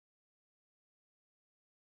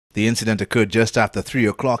The incident occurred just after 3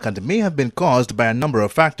 o'clock and may have been caused by a number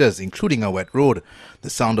of factors, including a wet road. The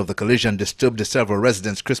sound of the collision disturbed several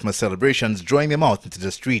residents' Christmas celebrations, drawing them out into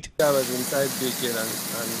the street. I was inside baking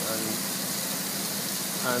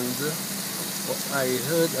and I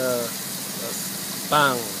heard a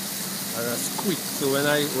bang and a squeak. So when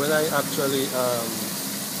I actually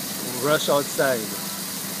rushed outside,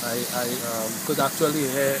 I could actually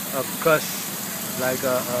hear a crush, like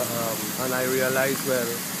and I realized, well,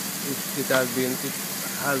 it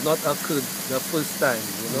has not occurred the first time,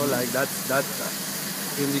 you know, like that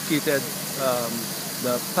indicated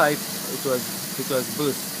the pipe, it was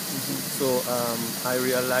burst. So I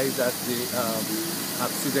realized that the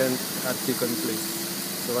accident had taken place.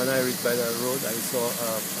 So when I reached by the road, I saw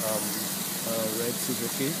a red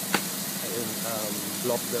Suzuki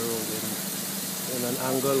block the road in an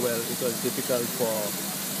angle where it was difficult for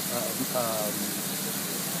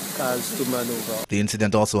cars to maneuver. The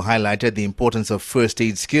incident also highlighted the importance of first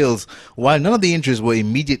aid skills. While none of the injuries were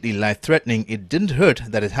immediately life-threatening, it didn't hurt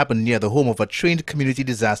that it happened near the home of a trained community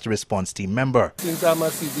disaster response team member. Since I'm a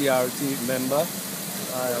CDRT member,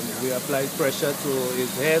 we applied pressure to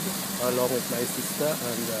his head along with my sister,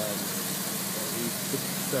 and we put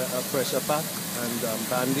a pressure pack and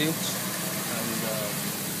bandage, and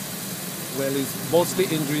well, it's mostly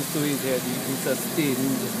injuries to his head. He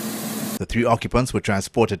sustained. The 3 occupants were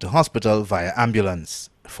transported to hospital via ambulance.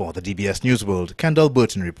 For the DBS News World, Kendal,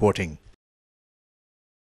 Burton reporting.